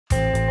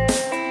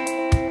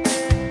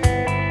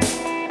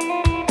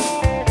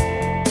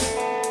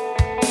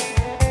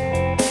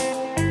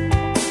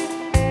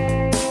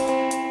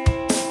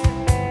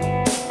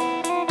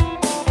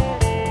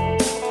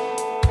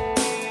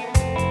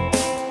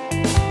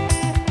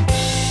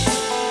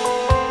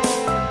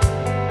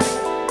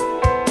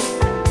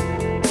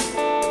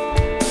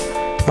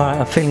Right,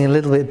 I'm feeling a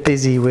little bit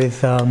busy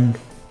with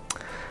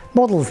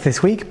models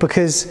this week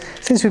because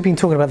since we've been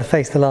talking about the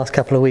face the last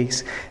couple of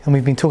weeks and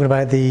we've been talking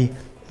about the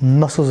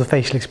muscles of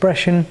facial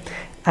expression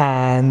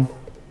and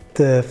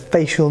the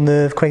facial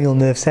nerve, cranial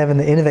nerve 7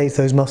 that innervates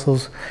those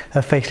muscles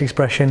of facial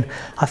expression,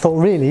 I thought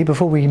really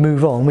before we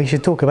move on we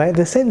should talk about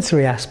the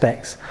sensory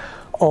aspects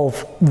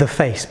of the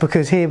face,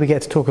 because here we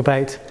get to talk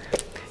about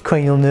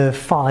cranial nerve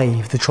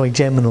 5, the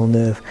trigeminal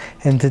nerve,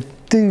 and to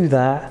do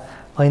that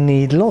I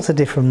need lots of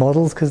different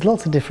models because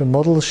lots of different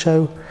models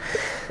show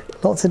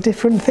lots of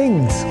different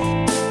things.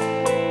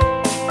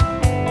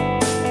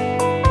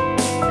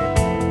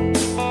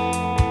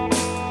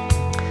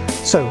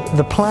 So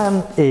the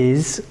plan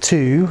is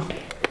to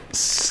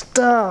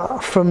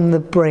start from the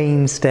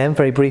brain stem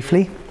very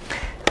briefly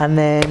and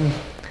then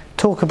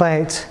talk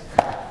about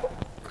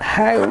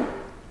how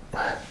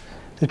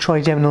the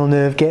trigeminal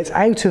nerve gets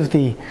out of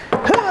the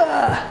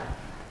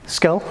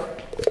skull.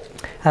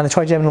 And the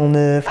trigeminal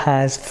nerve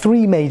has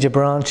 3 major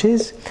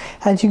branches,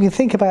 and you can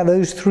think about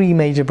those 3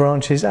 major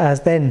branches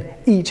as then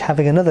each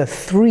having another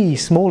 3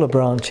 smaller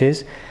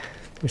branches,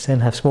 which then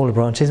have smaller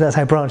branches. That's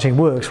how branching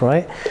works,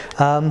 right?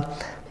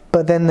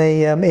 But then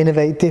they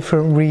innervate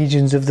different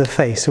regions of the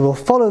face. So we'll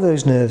follow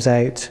those nerves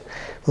out,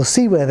 we'll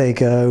see where they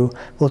go,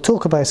 we'll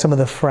talk about some of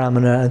the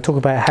foramina and talk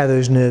about how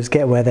those nerves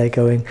get where they're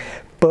going.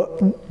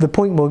 But the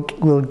point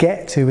we'll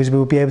get to is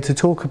we'll be able to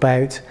talk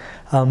about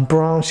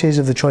branches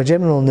of the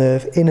trigeminal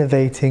nerve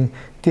innervating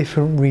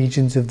different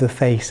regions of the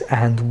face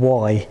and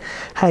why,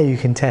 how you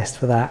can test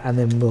for that, and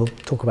then we'll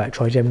talk about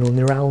trigeminal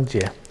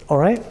neuralgia. All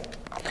right?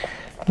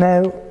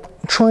 Now,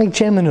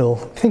 trigeminal,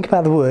 think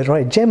about the word,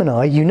 right?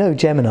 Gemini, you know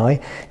Gemini.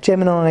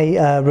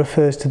 Gemini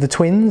refers to the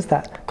twins,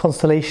 that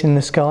constellation in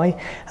the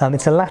sky.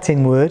 It's a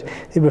Latin word.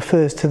 It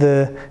refers to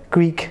the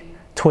Greek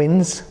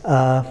twins,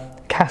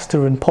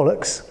 Castor and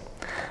Pollux.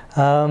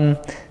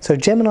 So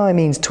Gemini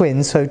means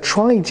twins, so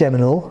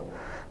trigeminal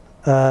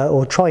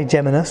or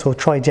trigeminus or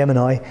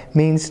trigemini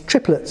means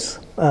triplets,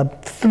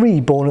 3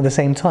 born at the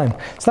same time.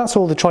 So that's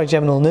all the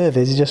trigeminal nerve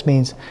is, it just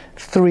means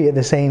 3 at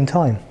the same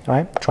time,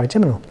 right?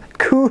 Trigeminal.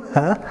 Cool,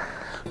 huh?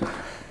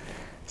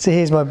 So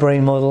here's my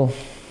brain model,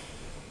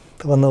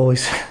 the one that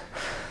always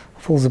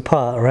falls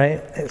apart,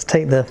 right? Let's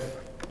take the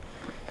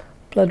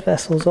blood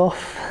vessels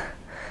off.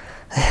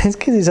 It's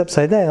because it's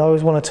upside down. I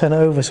always want to turn it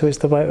over so it's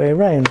the right way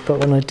around, but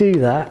when I do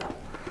that,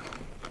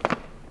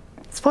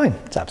 it's fine.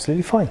 It's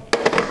absolutely fine.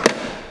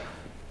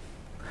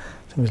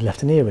 Someone's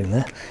left an earring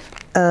there.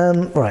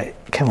 Right,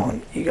 come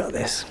on, you got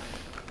this.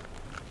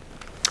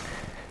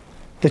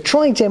 The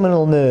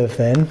trigeminal nerve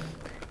then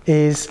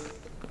is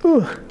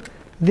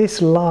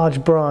this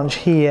large branch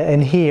here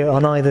and here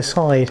on either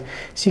side.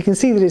 So you can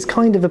see that it's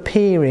kind of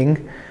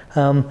appearing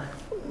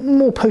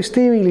more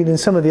posteriorly than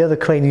some of the other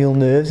cranial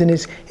nerves, and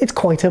it's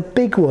quite a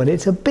big one.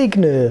 It's a big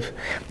nerve.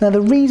 Now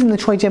the reason the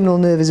trigeminal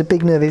nerve is a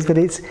big nerve is that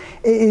it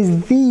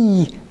is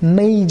the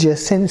major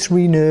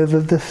sensory nerve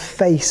of the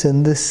face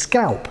and the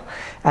scalp,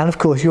 and of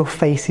course your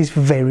face is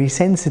very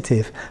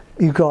sensitive.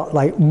 You've got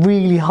like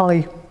really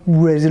high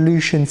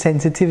resolution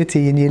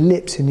sensitivity in your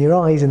lips and your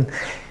eyes and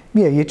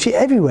your cheek,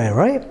 everywhere,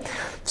 right?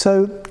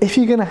 So if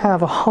you're going to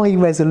have a high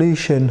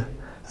resolution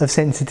of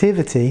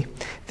sensitivity,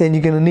 then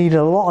you're going to need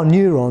a lot of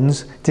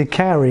neurons to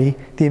carry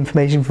the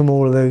information from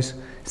all of those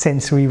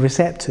sensory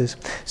receptors.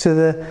 So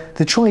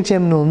the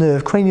trigeminal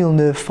nerve, cranial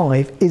nerve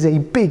 5, is a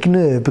big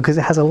nerve because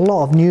it has a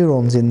lot of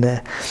neurons in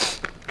there.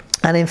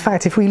 And in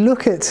fact, if we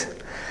look at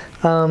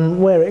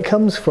where it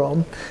comes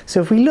from,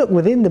 so if we look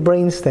within the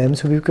brainstem,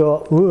 so we've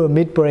got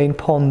midbrain,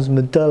 pons,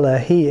 medulla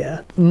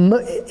here,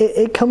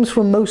 it comes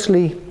from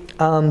mostly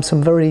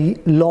some very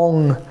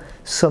long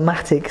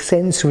somatic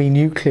sensory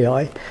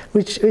nuclei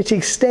which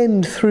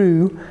extend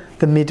through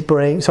the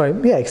midbrain,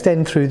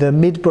 extend through the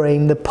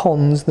midbrain, the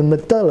pons, the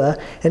medulla,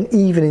 and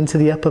even into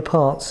the upper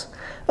parts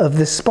of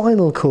the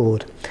spinal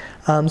cord.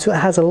 So it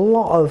has a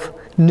lot of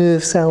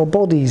nerve cell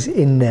bodies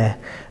in there,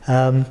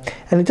 and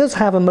it does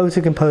have a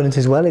motor component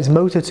as well. It's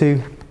motor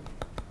to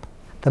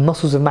the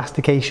muscles of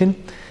mastication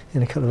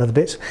and a couple of other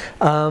bits.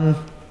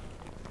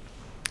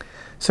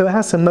 So it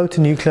has some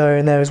motor nuclei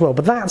in there as well,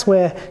 but that's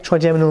where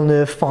trigeminal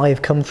nerve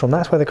 5 comes from.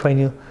 That's where the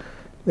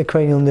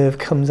cranial nerve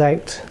comes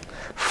out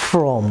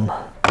from.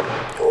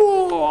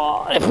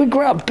 Ooh, if we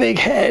grab big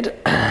head,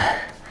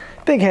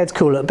 big head's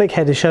cool. Look, big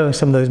head is showing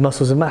some of those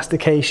muscles of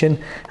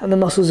mastication and the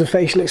muscles of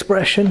facial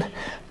expression.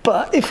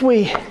 But if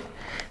we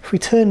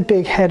turn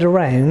big head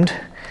around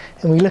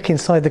and we look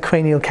inside the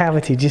cranial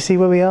cavity, do you see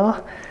where we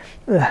are?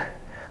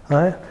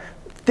 Right.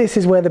 This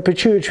is where the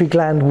pituitary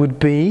gland would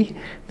be.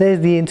 There's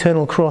the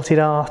internal carotid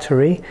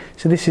artery.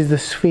 So this is the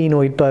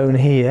sphenoid bone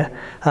here,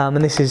 and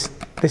this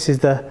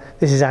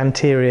is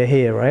anterior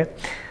here, right?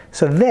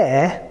 So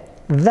there,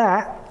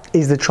 that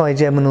is the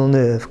trigeminal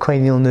nerve,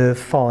 cranial nerve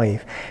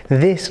 5.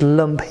 This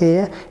lump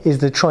here is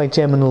the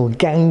trigeminal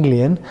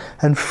ganglion,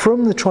 and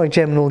from the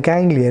trigeminal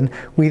ganglion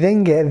we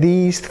then get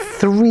these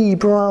 3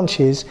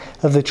 branches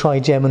of the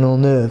trigeminal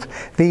nerve.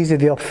 These are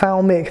the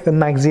ophthalmic, the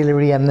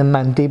maxillary and the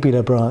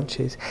mandibular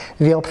branches.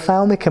 The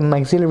ophthalmic and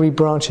maxillary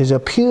branches are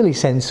purely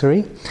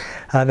sensory.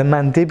 The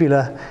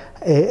mandibular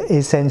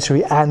is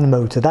sensory and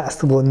motor. That's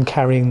the one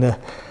carrying the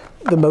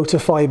motor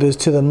fibers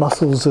to the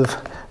muscles of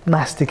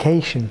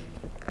mastication.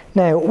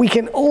 Now we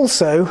can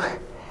also,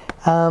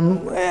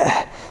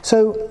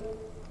 so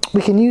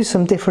we can use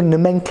some different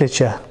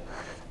nomenclature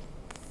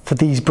for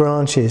these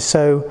branches.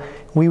 So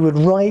we would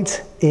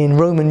write in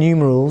Roman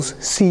numerals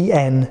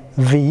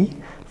CNV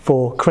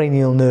for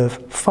cranial nerve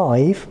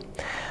 5,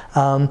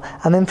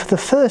 and then for the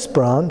first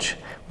branch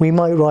we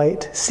might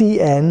write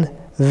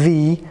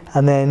CNV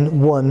and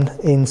then 1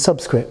 in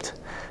subscript,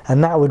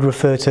 and that would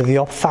refer to the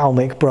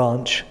ophthalmic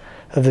branch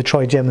of the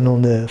trigeminal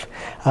nerve.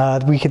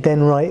 We could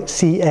then write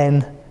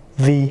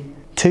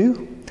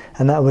CNV2,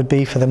 and that would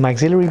be for the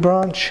maxillary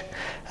branch,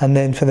 and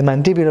then for the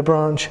mandibular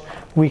branch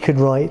we could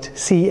write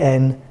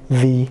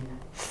CNV3.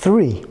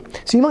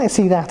 So you might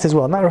see that as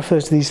well, and that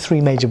refers to these 3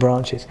 major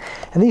branches.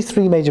 And these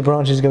 3 major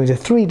branches go into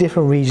 3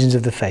 different regions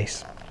of the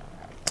face.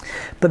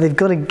 But they've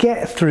got to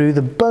get through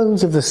the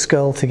bones of the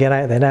skull to get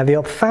out there. Now the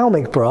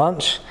ophthalmic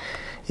branch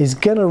is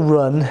going to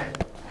run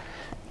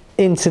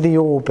into the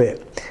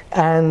orbit,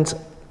 and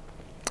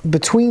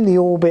between the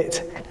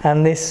orbit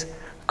and this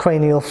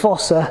cranial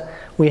fossa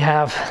we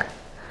have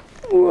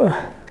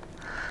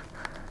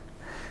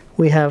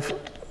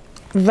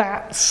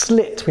that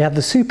slit, we have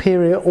the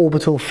superior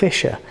orbital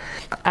fissure,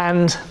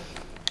 and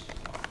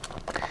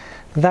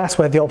that's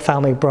where the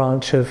ophthalmic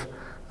branch of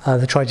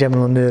the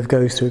trigeminal nerve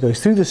goes through. It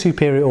goes through the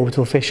superior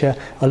orbital fissure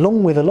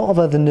along with a lot of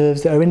other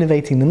nerves that are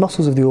innervating the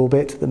muscles of the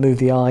orbit that move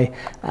the eye,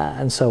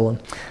 and so on.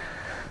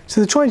 So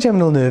the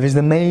trigeminal nerve is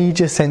the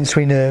major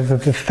sensory nerve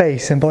of the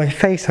face, and by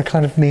face I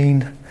kind of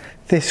mean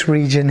this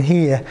region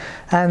here,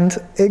 and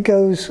it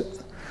goes,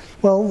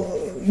 well,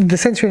 the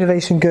sensory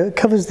innervation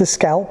covers the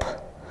scalp,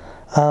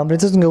 but it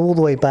doesn't go all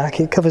the way back.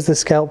 It covers the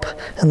scalp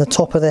and the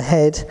top of the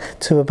head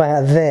to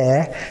about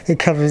there. It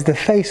covers the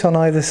face on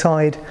either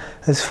side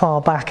as far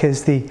back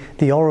as the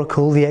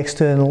auricle, the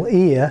external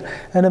ear,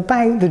 and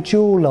about the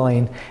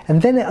jawline,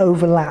 and then it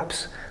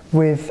overlaps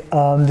with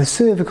the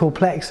cervical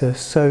plexus,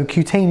 so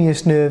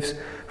cutaneous nerves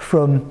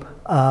from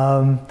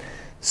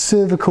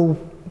cervical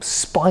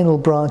spinal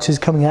branches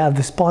coming out of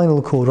the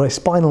spinal cord, right,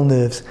 spinal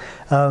nerves.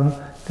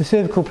 The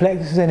cervical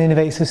plexus then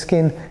innervates the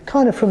skin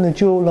kind of from the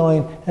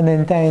jawline and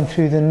then down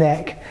through the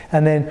neck,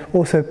 and then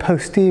also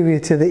posterior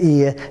to the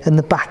ear and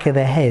the back of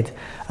the head.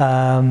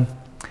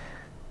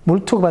 We'll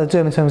talk about the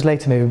dermatomes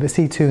later maybe, but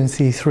C2 and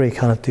C3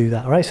 kind of do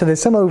that, right? So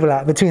there's some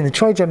overlap between the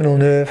trigeminal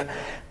nerve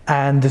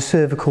and the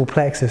cervical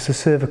plexus, the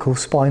cervical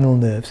spinal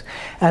nerves.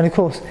 And of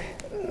course,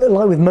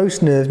 like with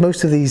most nerves,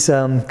 most of these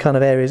kind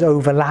of areas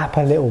overlap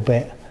a little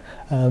bit.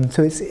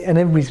 So it's, and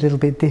everybody's a little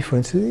bit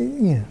different. So,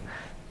 you know,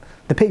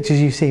 the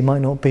pictures you see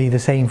might not be the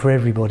same for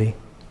everybody.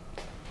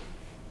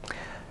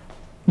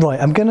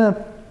 Right, I'm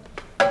gonna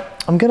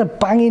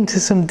bang into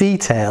some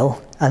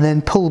detail and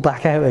then pull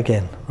back out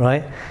again,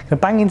 right? I'm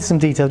gonna bang into some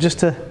detail just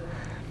to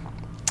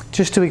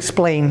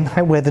explain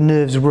where the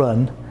nerves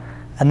run,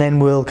 and then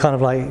we'll kind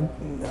of like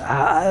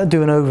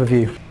do an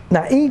overview.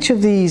 Now each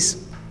of these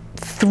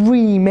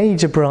 3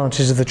 major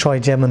branches of the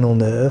trigeminal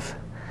nerve,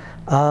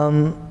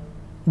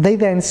 they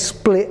then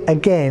split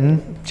again,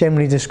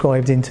 generally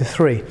described into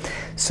 3.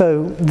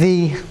 So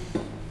the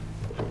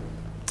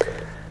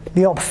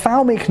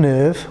ophthalmic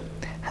nerve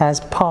has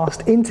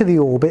passed into the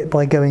orbit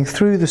by going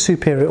through the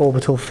superior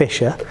orbital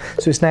fissure,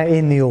 so it's now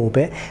in the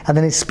orbit, and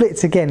then it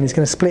splits again. It's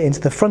going to split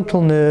into the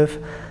frontal nerve,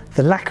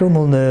 the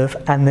lacrimal nerve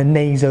and the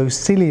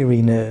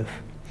nasociliary nerve,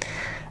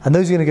 and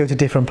those are going to go to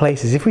different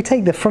places. If we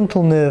take the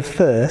frontal nerve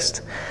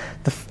first,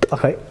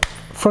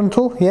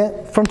 frontal, yeah,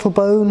 frontal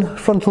bone,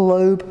 frontal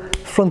lobe,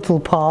 frontal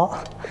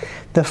part.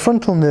 The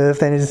frontal nerve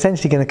then is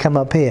essentially going to come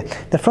up here.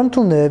 The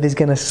frontal nerve is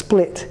going to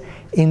split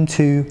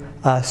into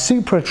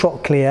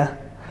supratrochlear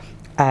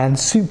and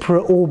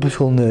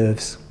supraorbital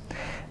nerves.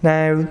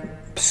 Now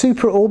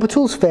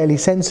supraorbital is fairly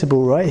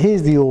sensible, right?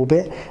 Here's the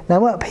orbit.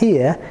 Now up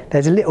here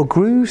there's a little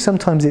groove,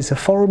 sometimes it's a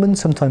foramen,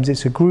 sometimes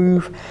it's a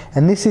groove,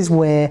 and this is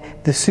where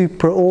the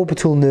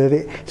supraorbital nerve,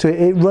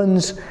 it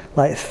runs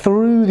like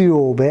through the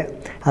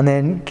orbit and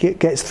then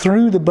gets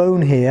through the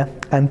bone here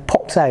and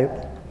pops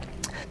out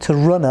to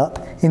run up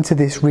into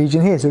this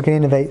region here, so it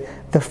can innervate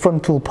the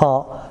frontal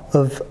part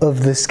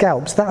of the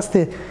scalp. So that's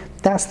the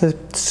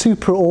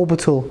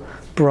supraorbital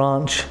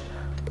branch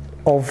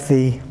of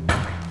the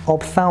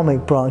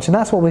ophthalmic branch, and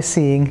that's what we're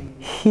seeing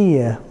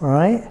here,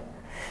 right?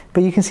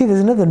 But you can see there's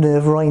another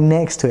nerve right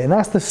next to it, and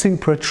that's the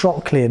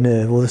supratrochlear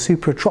nerve, or the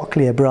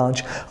supratrochlear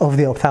branch of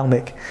the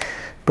ophthalmic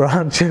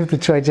branch of the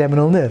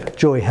trigeminal nerve.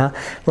 Joy, huh?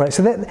 Right,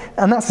 so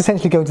that's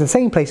essentially going to the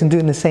same place and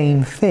doing the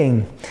same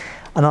thing.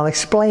 And I'll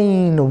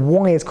explain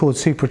why it's called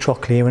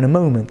supratrochlear in a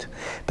moment.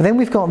 But then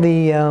we've got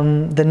the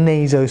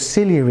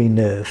nasociliary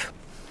nerve.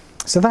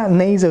 So that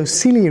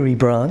nasociliary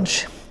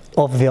branch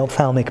of the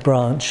ophthalmic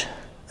branch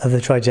of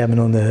the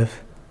trigeminal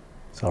nerve,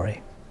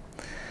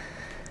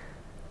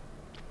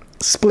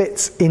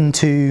 splits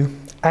into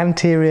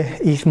anterior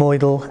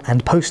ethmoidal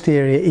and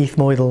posterior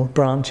ethmoidal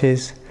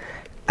branches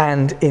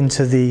and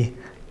into the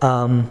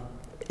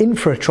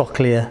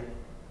infratrochlear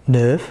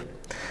nerve.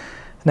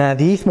 Now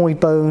the ethmoid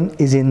bone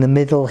is in the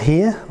middle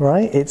here,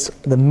 right? It's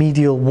the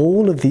medial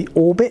wall of the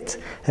orbit,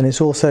 and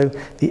it's also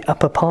the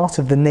upper part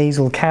of the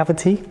nasal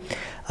cavity.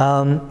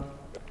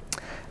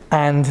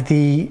 And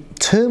the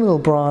terminal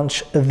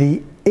branch of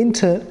the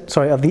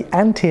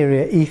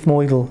anterior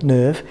ethmoidal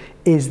nerve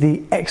is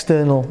the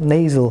external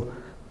nasal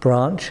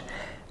branch.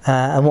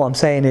 And what I'm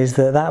saying is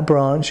that that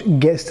branch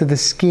gets to the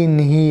skin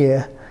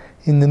here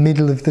in the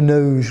middle of the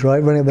nose,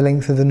 right, running up the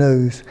length of the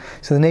nose.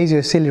 So the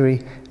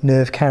nasociliary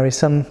nerve carries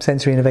some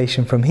sensory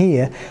innervation from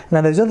here.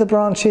 Now those other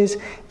branches,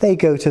 they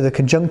go to the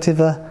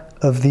conjunctiva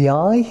of the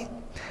eye,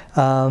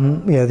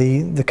 you know,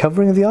 the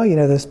covering of the eye, you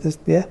know,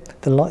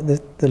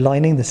 the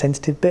lining, the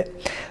sensitive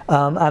bit.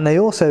 And they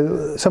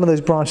also, some of those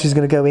branches are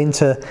going to go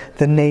into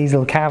the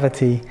nasal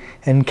cavity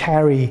and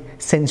carry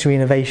sensory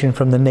innervation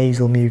from the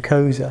nasal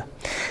mucosa.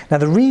 Now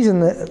the reason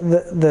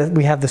that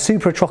we have the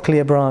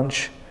supratrochlear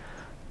branch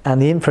and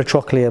the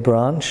infratrochlear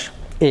branch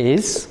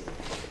is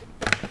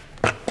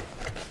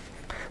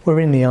we're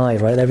in the eye,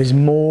 right? There is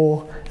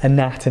more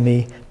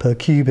anatomy per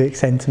cubic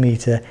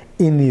centimetre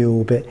in the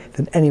orbit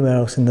than anywhere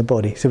else in the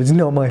body. So it's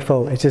not my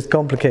fault, it's just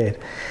complicated.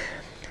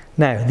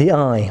 Now, the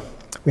eye.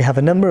 We have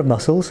a number of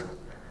muscles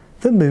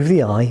that move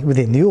the eye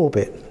within the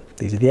orbit.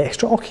 These are the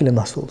extraocular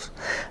muscles,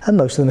 and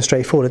most of them are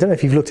straightforward. I don't know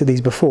if you've looked at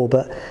these before,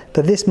 but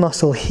this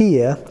muscle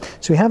here,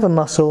 so we have a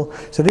muscle,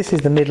 so this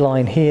is the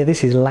midline here,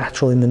 this is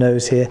lateral in the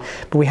nose here,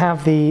 but we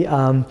have the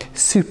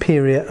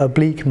superior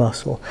oblique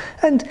muscle,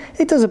 and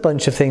it does a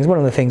bunch of things. One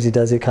of the things it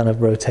does, it kind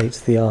of rotates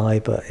the eye,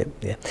 but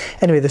yeah.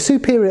 Anyway, the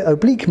superior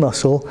oblique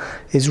muscle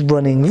is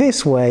running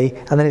this way,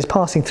 and then it's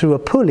passing through a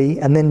pulley,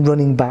 and then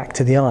running back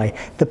to the eye.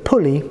 The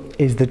pulley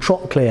is the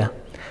trochlea.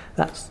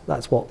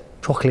 That's what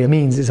trochlea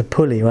means, it's a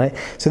pulley, right?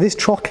 So this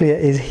trochlea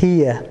is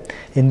here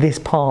in this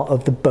part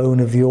of the bone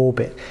of the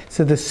orbit.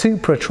 So the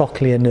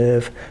supratrochlear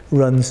nerve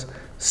runs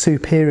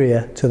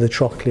superior to the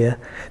trochlea.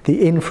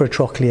 The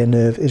infratrochlear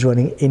nerve is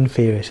running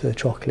inferior to the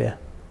trochlea.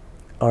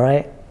 All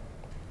right?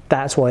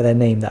 That's why they're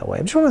named that way.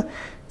 I just want to,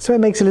 so it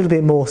makes a little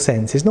bit more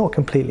sense. It's not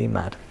completely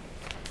mad.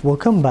 We'll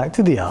come back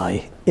to the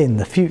eye in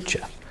the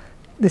future.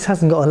 This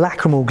hasn't got a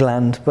lacrimal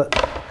gland, but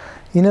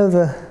you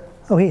know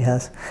oh, he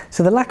has.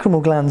 So the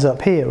lacrimal gland's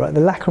up here, right?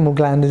 The lacrimal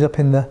gland is up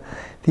in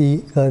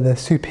the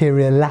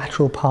superior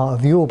lateral part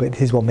of the orbit.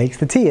 This is what makes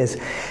the tears.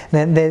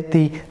 And then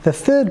the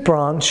third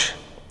branch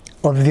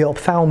of the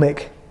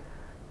ophthalmic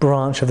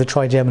branch of the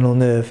trigeminal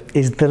nerve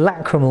is the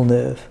lacrimal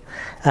nerve.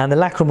 And the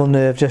lacrimal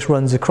nerve just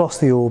runs across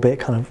the orbit,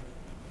 kind of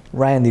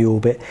round the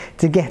orbit,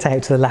 to get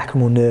out to the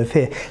lacrimal nerve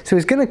here. So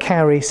it's going to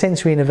carry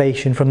sensory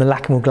innervation from the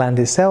lacrimal gland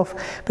itself,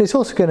 but it's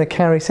also going to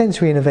carry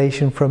sensory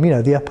innervation from, you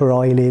know, the upper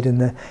eyelid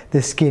and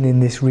the skin in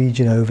this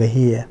region over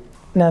here.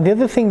 Now the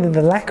other thing that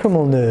the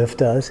lacrimal nerve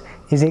does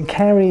is it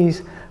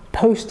carries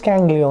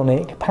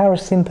postganglionic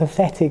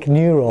parasympathetic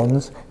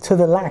neurons to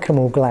the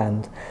lacrimal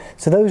gland.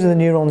 So those are the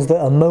neurons that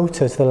are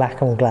motor to the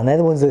lacrimal gland. They're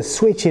the ones that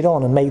switch it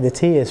on and make the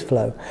tears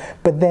flow,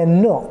 but they're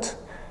not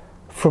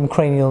from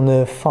cranial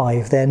nerve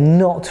 5, they're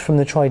not from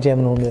the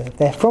trigeminal nerve,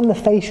 they're from the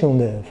facial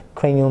nerve,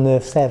 cranial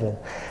nerve 7.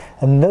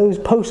 And those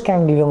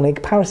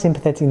postganglionic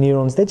parasympathetic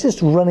neurons, they're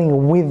just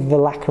running with the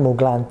lacrimal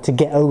gland to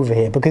get over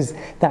here because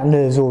that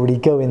nerve's already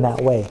going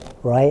that way,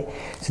 right?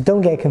 So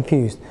don't get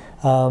confused.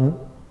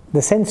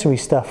 The sensory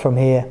stuff from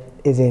here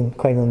is in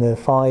cranial nerve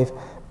 5,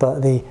 but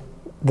the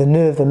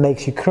nerve that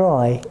makes you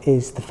cry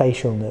is the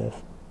facial nerve,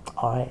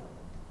 all right?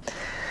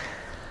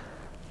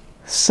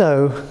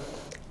 So,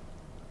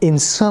 in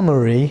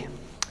summary,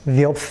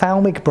 the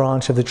ophthalmic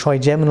branch of the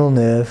trigeminal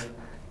nerve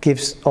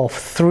gives off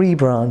 3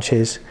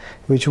 branches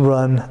which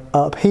run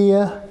up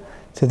here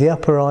to the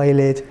upper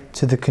eyelid,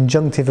 to the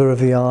conjunctiva of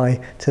the eye,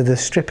 to the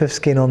strip of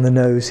skin on the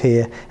nose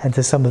here, and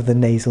to some of the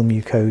nasal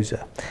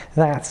mucosa.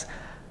 That's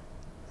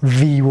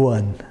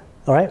V1,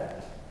 all right?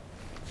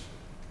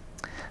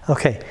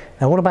 Okay,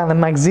 now what about the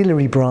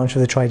maxillary branch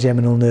of the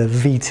trigeminal nerve,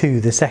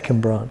 V2, the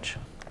second branch?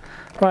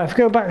 Right, if we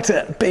go back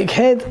to big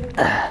head,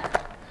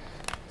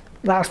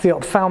 that's the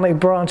ophthalmic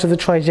branch of the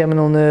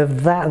trigeminal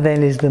nerve. That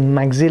then is the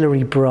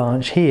maxillary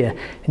branch here.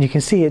 And you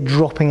can see it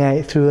dropping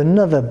out through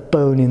another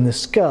bone in the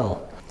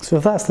skull. So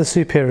if that's the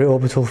superior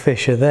orbital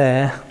fissure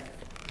there,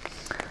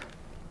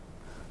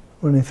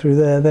 running through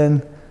there,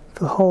 then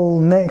the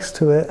hole next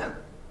to it,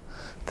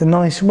 the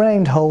nice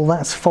round hole,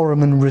 that's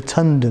foramen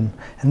rotundum.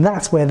 And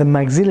that's where the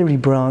maxillary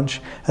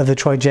branch of the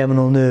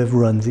trigeminal nerve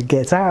runs. It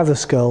gets out of the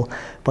skull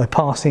by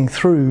passing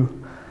through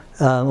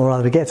or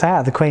rather it gets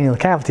out of the cranial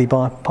cavity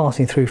by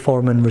passing through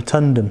foramen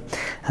rotundum,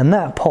 and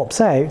that pops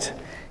out,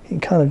 you can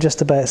kind of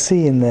just about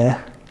see in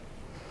there,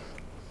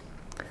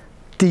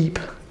 deep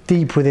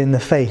deep within the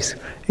face,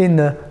 in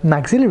the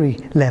maxillary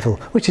level,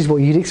 which is what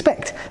you'd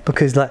expect,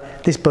 because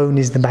like this bone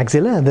is the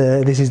maxilla,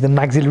 this is the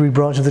maxillary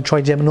branch of the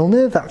trigeminal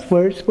nerve, that's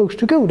where it's supposed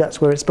to go, that's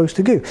where it's supposed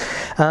to go.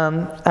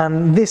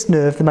 And this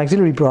nerve, the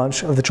maxillary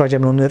branch of the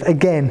trigeminal nerve,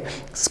 again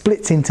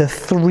splits into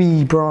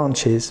 3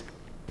 branches.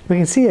 We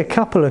can see a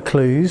couple of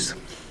clues.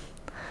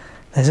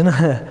 There's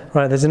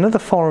another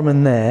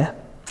foramen there,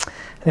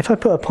 and if I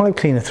put a pipe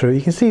cleaner through,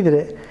 you can see that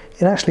it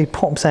actually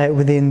pops out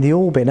within the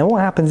orbit. Now what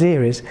happens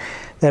here is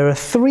there are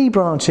 3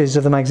 branches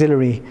of the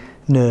maxillary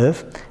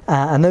nerve,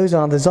 and those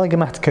are the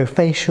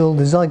zygomaticofacial,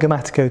 the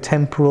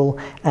zygomaticotemporal,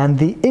 and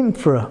the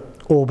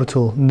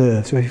infraorbital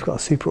nerve. So if you've got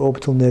a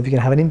supraorbital nerve, you're going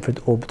to have an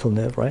infraorbital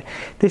nerve, right?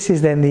 This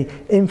is then the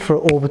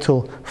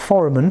infraorbital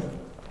foramen,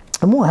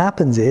 and what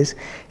happens is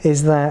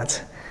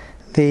that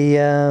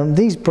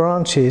these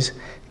branches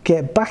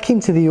get back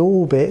into the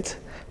orbit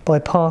by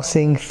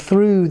passing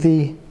through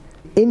the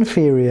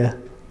inferior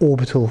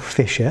orbital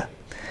fissure,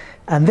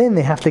 and then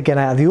they have to get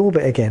out of the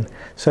orbit again.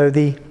 So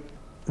the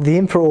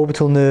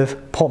infraorbital nerve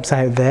pops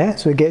out there,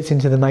 so it gets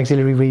into the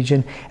maxillary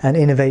region and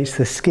innervates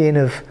the skin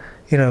of,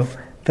 you know,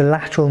 the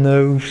lateral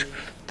nose,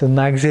 the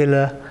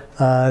maxilla,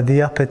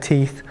 the upper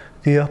teeth,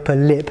 the upper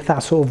lip,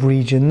 that sort of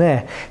region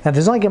there. Now the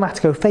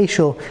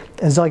zygomaticofacial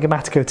and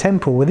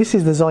zygomaticotemporal, well, this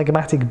is the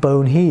zygomatic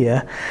bone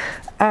here,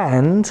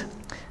 and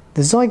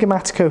the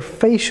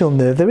zygomaticofacial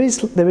nerve, there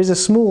is a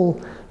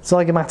small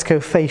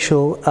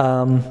zygomaticofacial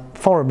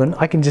foramen.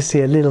 I can just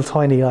see a little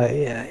tiny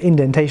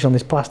indentation on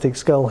this plastic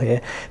skull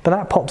here, but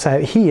that pops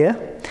out here,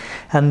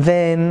 and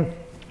then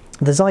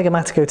the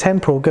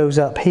zygomaticotemporal goes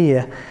up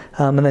here,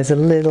 and there's a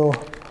little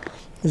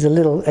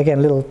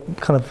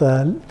kind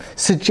of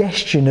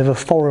suggestion of a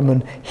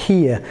foramen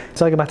here.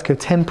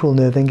 Zygomaticotemporal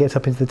nerve then gets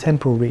up into the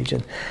temporal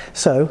region.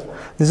 So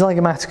the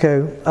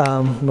zygomatico,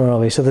 where are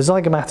we? So the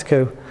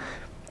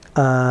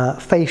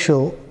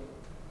zygomaticofacial,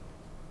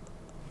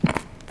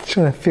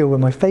 trying to feel where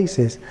my face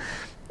is.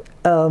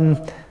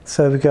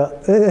 So we've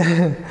got,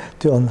 should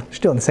do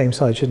it on the same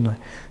side, shouldn't I?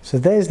 So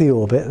there's the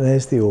orbit,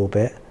 there's the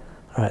orbit.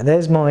 All right,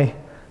 there's my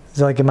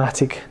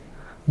zygomatic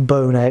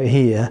bone out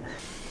here.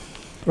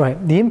 Right,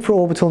 the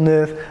infraorbital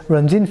nerve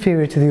runs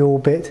inferior to the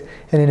orbit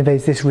and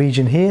innervates this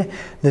region here.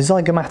 The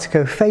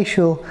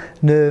zygomaticofacial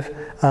nerve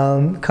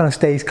kind of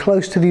stays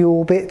close to the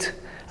orbit,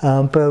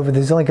 but over the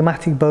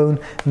zygomatic bone,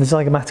 and the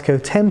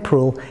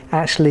zygomaticotemporal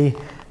actually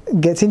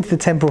gets into the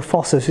temporal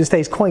fossa, so it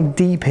stays quite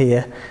deep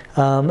here,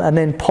 and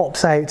then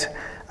pops out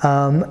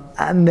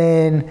and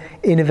then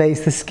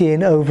innervates the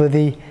skin over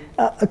the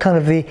kind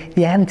of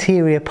the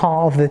anterior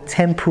part of the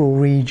temporal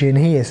region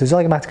here. So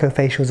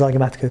zygomaticofacial,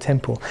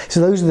 zygomaticotemporal. So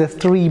those are the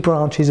 3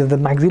 branches of the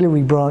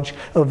maxillary branch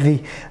of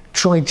the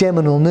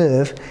trigeminal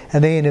nerve,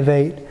 and they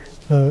innervate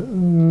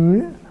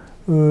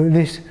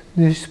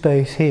this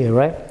space here,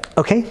 right?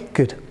 Okay,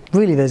 good.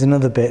 Really, there's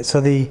another bit. So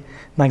the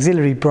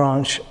maxillary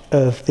branch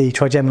of the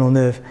trigeminal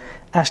nerve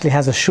actually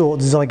has a short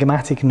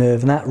zygomatic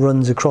nerve, and that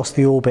runs across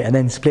the orbit and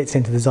then splits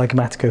into the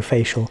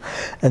zygomaticofacial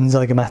and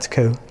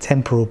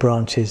zygomaticotemporal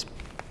branches.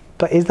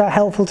 But is that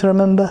helpful to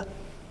remember?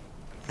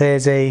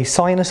 There's a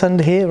sinus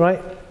under here,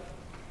 right?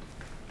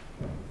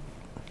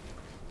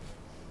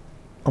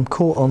 I'm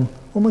caught on,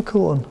 what am I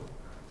caught on?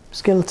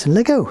 Skeleton,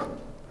 let go.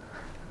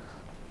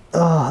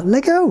 Ah,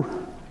 let go.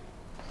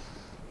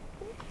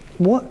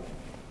 What?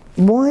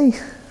 Why?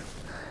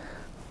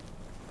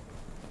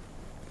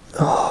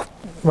 Oh,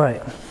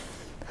 right.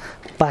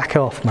 Back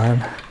off, man.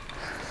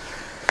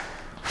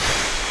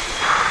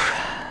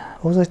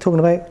 What was I talking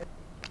about?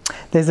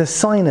 There's a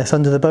sinus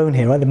under the bone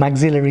here, right? The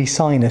maxillary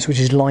sinus, which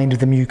is lined with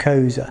the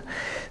mucosa.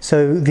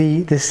 So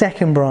the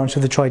second branch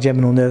of the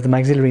trigeminal nerve, the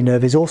maxillary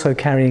nerve, is also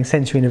carrying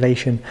sensory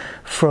innervation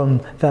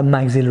from the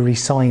maxillary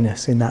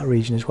sinus in that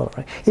region as well,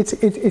 right?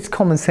 It's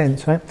common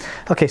sense, right?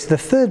 Okay, so the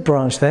third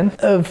branch then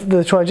of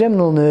the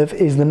trigeminal nerve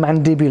is the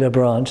mandibular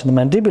branch, and the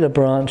mandibular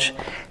branch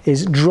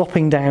is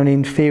dropping down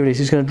inferiorly.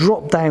 So it's going to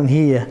drop down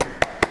here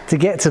to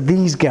get to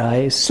these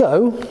guys.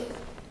 So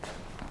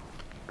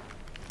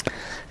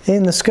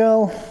in the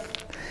skull,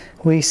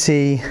 we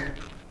see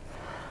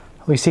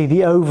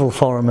the oval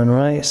foramen,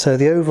 right? So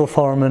the oval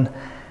foramen,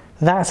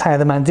 that's how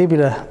the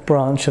mandibular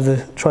branch of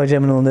the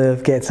trigeminal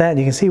nerve gets out.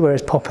 You can see where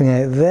it's popping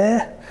out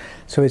there.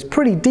 So it's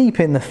pretty deep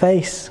in the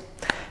face.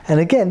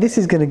 And again, this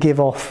is going to give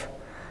off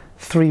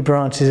 3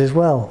 branches as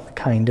well,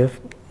 kind of.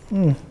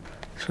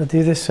 Should I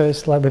do this so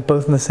it's like we're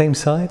both on the same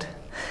side?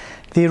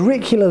 The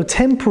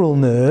auriculotemporal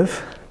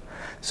nerve,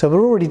 so we're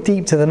already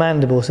deep to the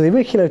mandible. So the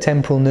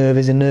auriculotemporal nerve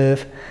is a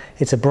nerve,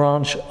 it's a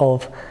branch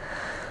of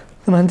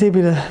the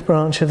mandibular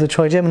branch of the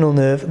trigeminal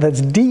nerve that's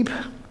deep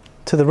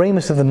to the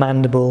ramus of the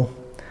mandible,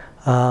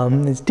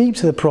 it's deep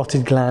to the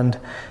parotid gland,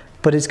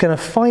 but it's going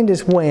to find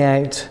its way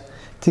out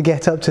to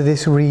get up to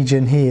this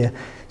region here.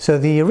 So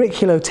the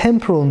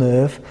auriculotemporal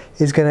nerve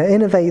is going to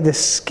innervate the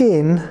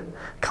skin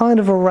kind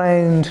of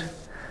around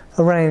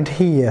around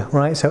here,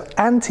 right? So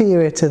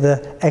anterior to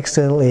the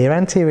external ear,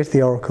 anterior to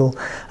the auricle,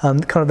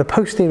 kind of the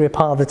posterior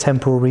part of the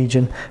temporal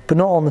region, but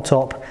not on the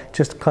top,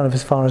 just kind of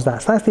as far as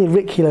that. So that's the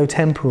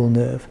auriculotemporal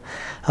nerve.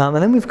 And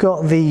then we've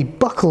got the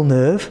buccal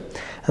nerve,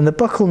 and the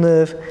buccal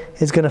nerve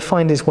is going to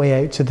find its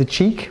way out to the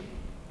cheek.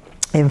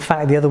 In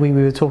fact, the other week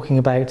we were talking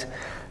about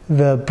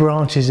the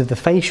branches of the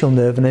facial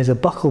nerve, and there's a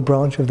buccal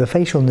branch of the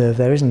facial nerve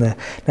there, isn't there?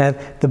 Now,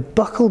 the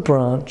buccal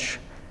branch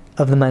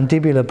of the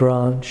mandibular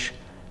branch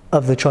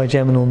of the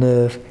trigeminal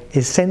nerve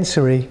is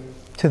sensory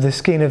to the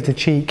skin of the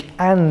cheek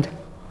and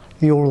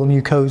the oral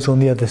mucosa on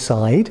the other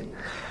side,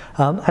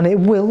 and it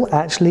will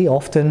actually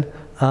often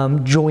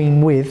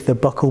join with the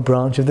buccal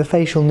branch of the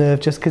facial nerve,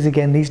 just because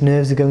again these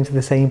nerves are going to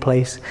the same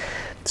place.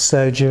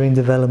 So during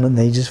development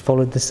they just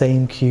followed the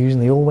same cues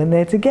and they all went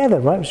there together,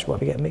 right? Which is why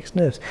we get mixed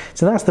nerves.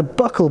 So that's the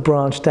buccal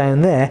branch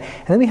down there,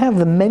 and then we have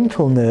the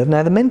mental nerve.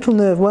 Now the mental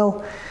nerve,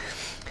 well,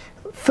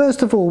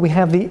 first of all we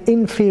have the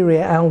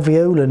inferior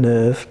alveolar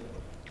nerve.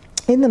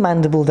 In the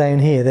mandible down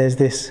here there's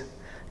this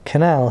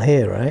canal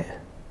here, right?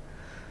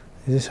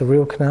 Is this a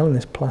real canal in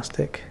this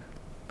plastic?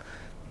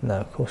 No,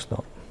 of course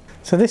not.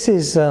 So this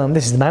is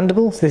the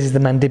mandible, so this is the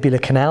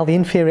mandibular canal. The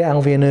inferior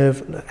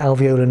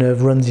alveolar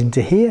nerve runs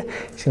into here.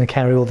 It's going to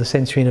carry all the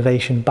sensory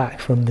innervation back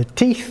from the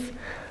teeth.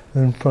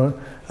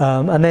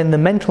 And then the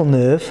mental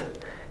nerve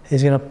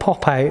is going to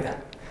pop out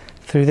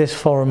through this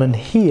foramen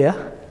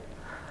here,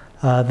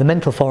 the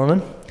mental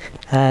foramen,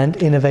 and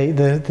innervate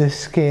the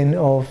skin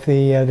of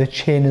the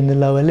chin and the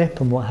lower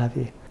lip and what have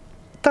you.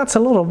 That's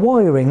a lot of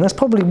wiring. That's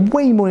probably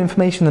way more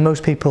information than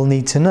most people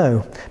need to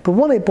know. But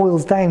what it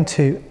boils down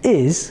to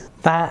is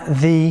that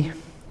the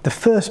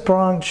first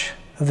branch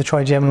of the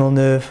trigeminal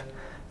nerve,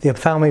 the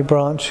ophthalmic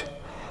branch,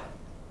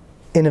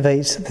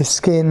 innervates the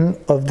skin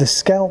of the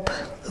scalp,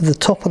 the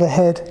top of the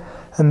head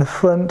and the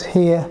front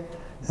here,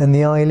 and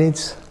the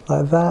eyelids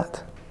like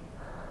that,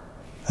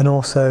 and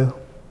also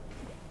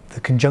the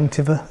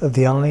conjunctiva of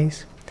the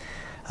eyes.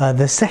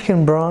 The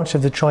second branch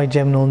of the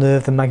trigeminal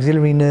nerve, the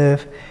maxillary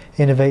nerve,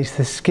 innervates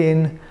the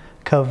skin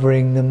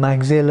covering the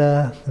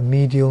maxilla, the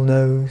medial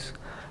nose,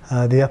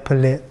 the upper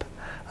lip,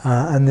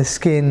 and the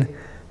skin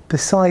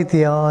beside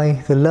the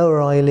eye, the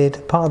lower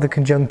eyelid, part of the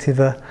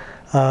conjunctiva,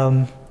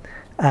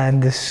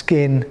 and the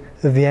skin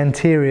of the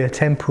anterior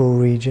temporal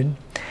region.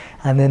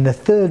 And then the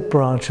third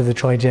branch of the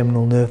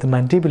trigeminal nerve, the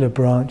mandibular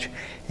branch,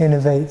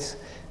 innervates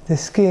the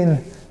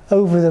skin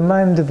over the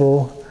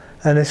mandible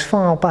and as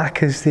far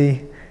back as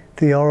the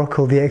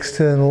auricle, the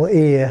external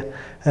ear,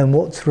 and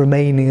what's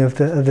remaining of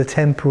the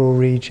temporal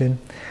region.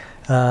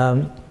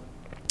 And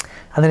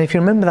then if you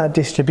remember that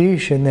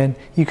distribution, then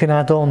you can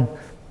add on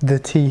the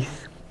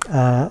teeth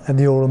and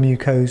the oral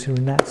mucosa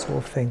and that sort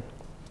of thing.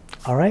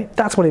 All right,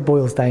 that's what it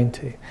boils down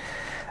to.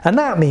 And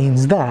that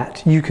means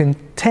that you can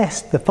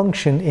test the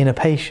function in a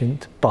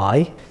patient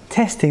by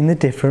testing the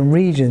different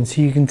regions.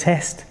 So you can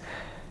test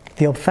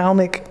the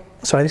ophthalmic,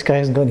 sorry, this guy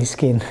hasn't got any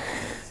skin,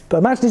 but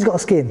imagine he's got a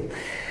skin,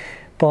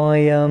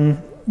 by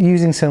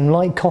using some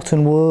light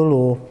cotton wool,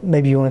 or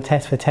maybe you want to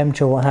test for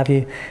temperature or what have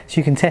you. So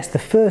you can test the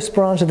first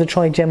branch of the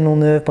trigeminal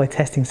nerve by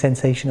testing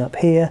sensation up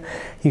here.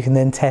 You can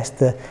then test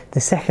the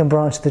second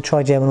branch of the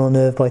trigeminal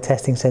nerve by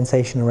testing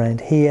sensation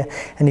around here,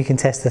 and you can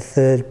test the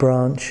third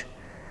branch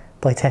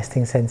by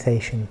testing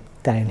sensation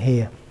down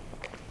here.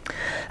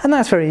 And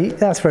that's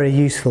very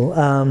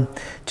useful.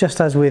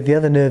 Just as with the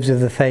other nerves of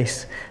the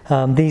face,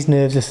 these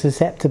nerves are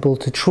susceptible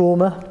to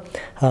trauma,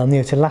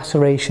 to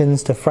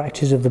lacerations, to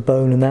fractures of the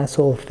bone and that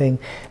sort of thing.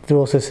 They're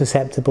also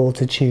susceptible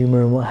to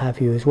tumour and what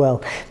have you as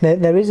well. Now,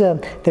 there is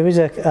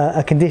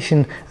a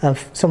condition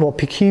somewhat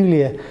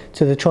peculiar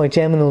to the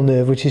trigeminal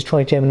nerve, which is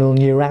trigeminal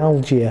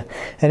neuralgia.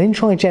 And in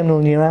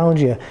trigeminal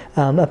neuralgia,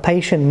 a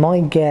patient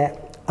might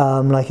get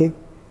like a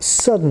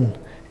sudden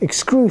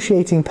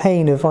excruciating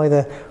pain of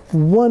either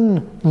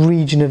one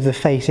region of the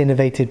face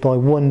innervated by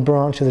one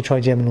branch of the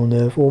trigeminal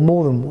nerve, or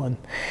more than one.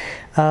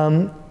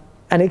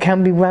 And it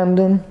can be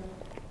random,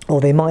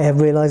 or they might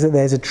have realised that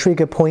there's a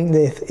trigger point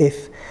that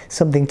if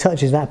something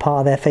touches that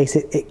part of their face,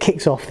 it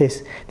kicks off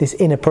this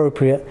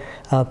inappropriate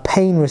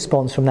pain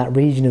response from that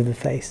region of the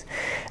face.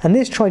 And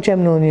this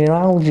trigeminal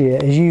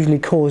neuralgia is usually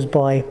caused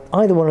by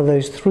either one of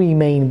those three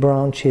main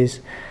branches,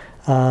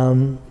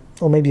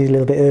 or maybe a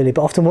little bit early,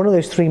 but often one of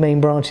those three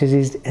main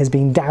branches has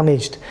been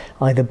damaged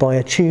either by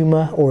a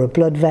tumour or a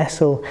blood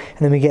vessel, and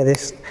then we get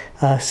this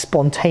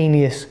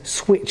spontaneous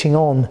switching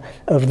on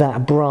of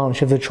that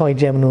branch of the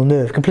trigeminal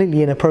nerve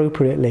completely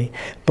inappropriately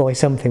by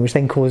something, which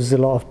then causes a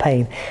lot of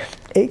pain.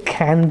 It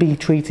can be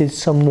treated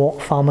somewhat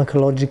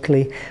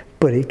pharmacologically,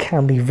 but it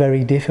can be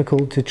very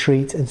difficult to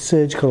treat, and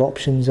surgical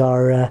options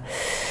are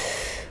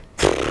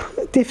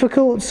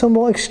difficult,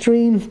 somewhat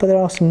extreme, but there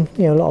are some,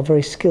 a lot of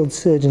very skilled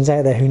surgeons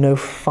out there who know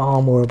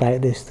far more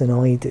about this than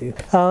I do.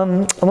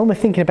 And when we're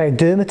thinking about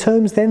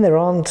dermatomes, then there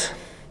aren't,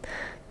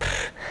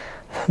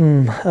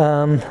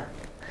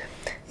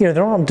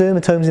 there aren't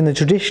dermatomes in the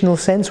traditional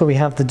sense, where we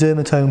have the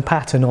dermatome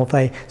pattern of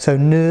so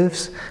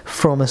nerves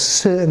from a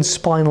certain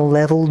spinal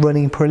level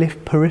running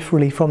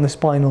peripherally from the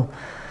spinal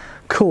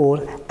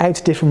cord out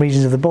to different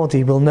regions of the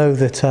body, we'll know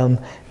that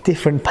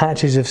different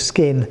patches of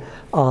skin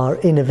are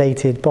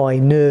innervated by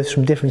nerves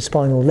from different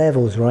spinal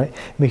levels, right?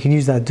 We can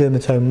use that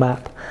dermatome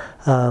map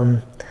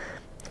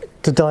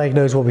to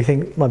diagnose what we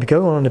think might be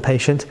going on in a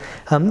patient.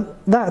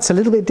 That's a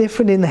little bit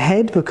different in the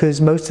head because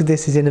most of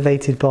this is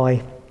innervated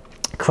by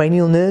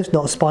cranial nerves,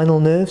 not spinal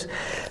nerves.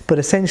 But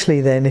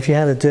essentially then, if you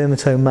had a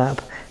dermatome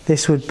map,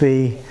 this would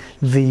be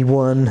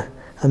V1,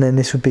 and then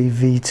this would be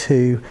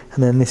V2,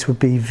 and then this would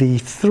be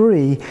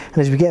V3. And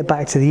as we get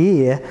back to the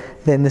ear,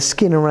 then the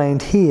skin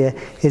around here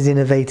is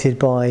innervated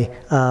by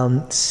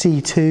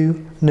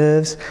C2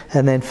 nerves,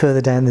 and then further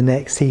down the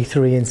neck,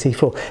 C3 and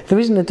C4. There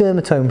isn't a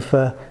dermatome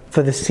for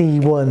the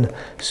C1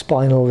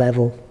 spinal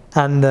level.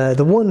 And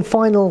the one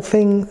final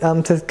thing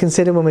to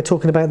consider when we're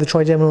talking about the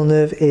trigeminal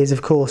nerve is,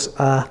 of course,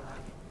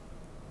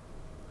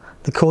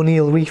 the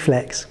corneal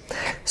reflex.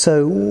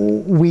 So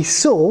we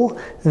saw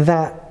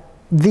that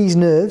these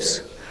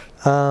nerves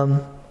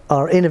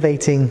are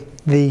innervating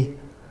the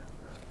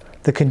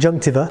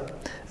conjunctiva,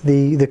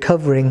 the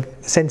covering,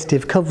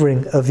 sensitive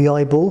covering of the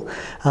eyeball.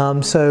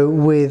 So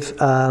with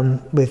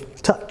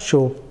touch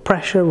or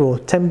pressure or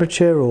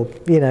temperature, or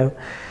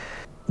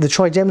the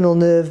trigeminal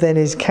nerve then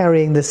is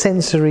carrying the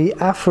sensory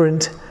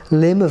afferent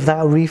limb of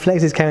that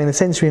reflex, is carrying the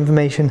sensory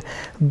information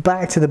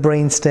back to the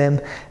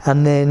brainstem,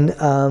 and then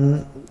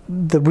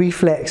the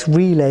reflex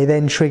relay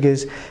then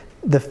triggers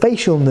the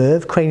facial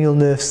nerve, cranial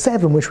nerve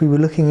 7, which we were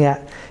looking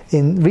at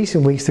in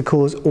recent weeks, to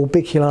cause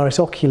orbicularis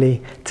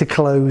oculi to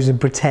close and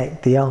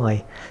protect the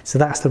eye. So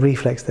that's the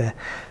reflex there.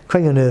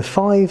 Cranial nerve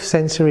 5,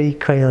 sensory,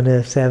 cranial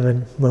nerve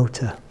 7,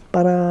 motor.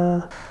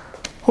 Ta-da!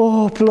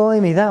 Oh,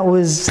 blimey, that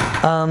was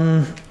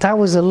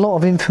a lot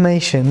of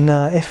information.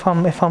 If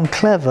I'm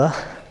clever,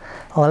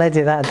 I'll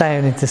edit that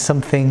down into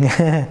something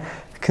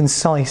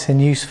concise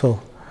and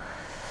useful.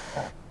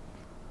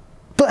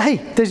 But hey,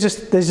 there's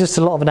just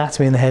a lot of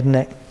anatomy in the head and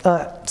neck.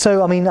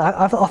 So I mean,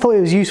 I thought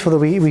it was useful that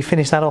we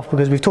finished that off,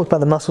 because we've talked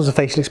about the muscles of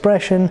facial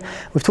expression,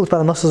 we've talked about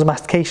the muscles of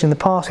mastication in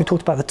the past, we've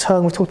talked about the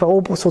tongue, we've talked about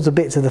all sorts of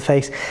bits of the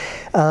face,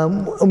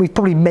 and we've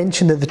probably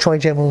mentioned that the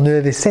trigeminal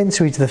nerve is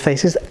sensory to the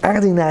face. Just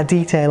adding that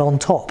detail on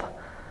top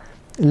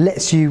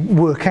lets you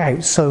work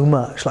out so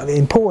much. Like, the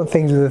important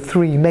things are the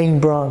 3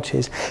 main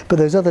branches, but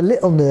those other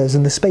little nerves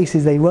and the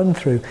spaces they run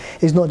through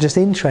is not just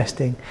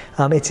interesting,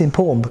 it's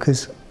important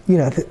because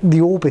the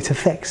orbit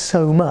affects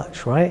so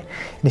much, right?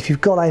 And if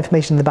you've got that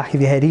information in the back of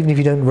your head, even if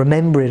you don't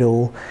remember it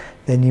all,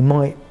 then you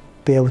might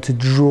be able to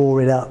draw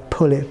it up,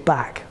 pull it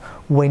back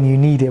when you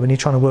need it, when you're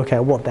trying to work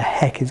out what the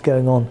heck is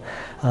going on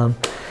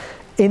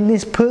in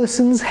this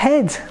person's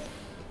head.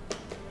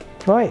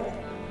 Right.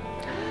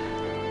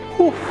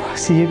 Whew,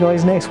 see you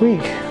guys next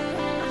week.